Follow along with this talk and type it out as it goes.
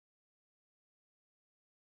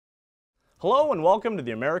Hello and welcome to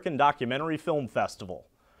the American Documentary Film Festival.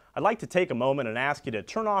 I'd like to take a moment and ask you to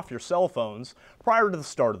turn off your cell phones prior to the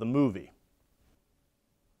start of the movie.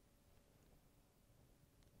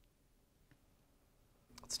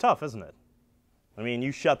 It's tough, isn't it? I mean,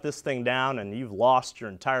 you shut this thing down and you've lost your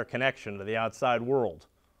entire connection to the outside world.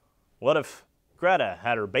 What if Greta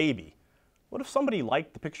had her baby? What if somebody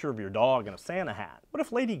liked the picture of your dog in a Santa hat? What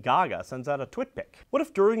if Lady Gaga sends out a twit pic? What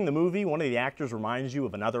if during the movie one of the actors reminds you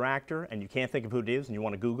of another actor and you can't think of who it is and you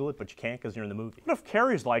want to Google it but you can't because you're in the movie? What if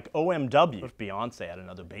Carrie's like OMW? What if Beyonce had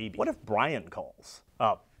another baby? What if Brian calls?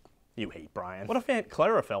 Oh, you hate Brian. What if Aunt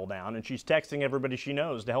Clara fell down and she's texting everybody she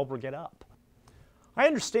knows to help her get up? I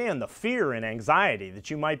understand the fear and anxiety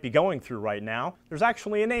that you might be going through right now. There's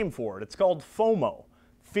actually a name for it. It's called FOMO,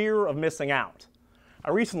 fear of missing out. I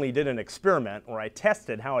recently did an experiment where I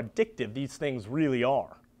tested how addictive these things really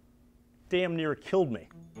are. Damn near killed me.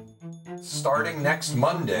 Starting next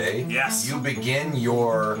Monday, yes, you begin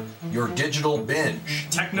your digital binge.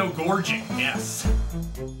 Techno-gorging, yes.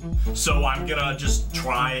 So I'm gonna just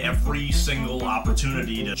try every single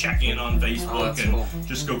opportunity to check in on Facebook and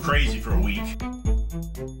just go crazy for a week.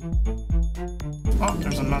 Oh,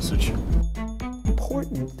 there's a message.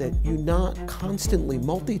 Important that you not constantly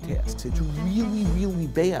multitask. It's really, really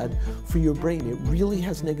bad for your brain. It really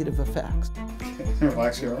has negative effects.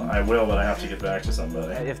 Relax your arm. I will, but I have to get back to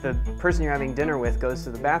somebody. If the person you're having dinner with goes to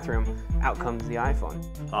the bathroom, out comes the iPhone.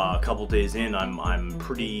 A couple days in, I'm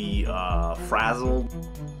pretty frazzled.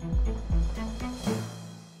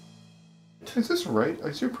 Is this right?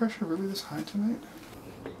 Is your pressure really this high tonight?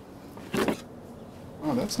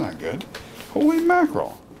 Oh, that's not good. Holy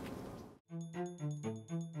mackerel.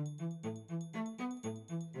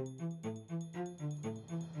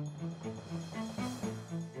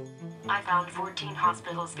 I found 14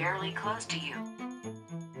 hospitals fairly close to you.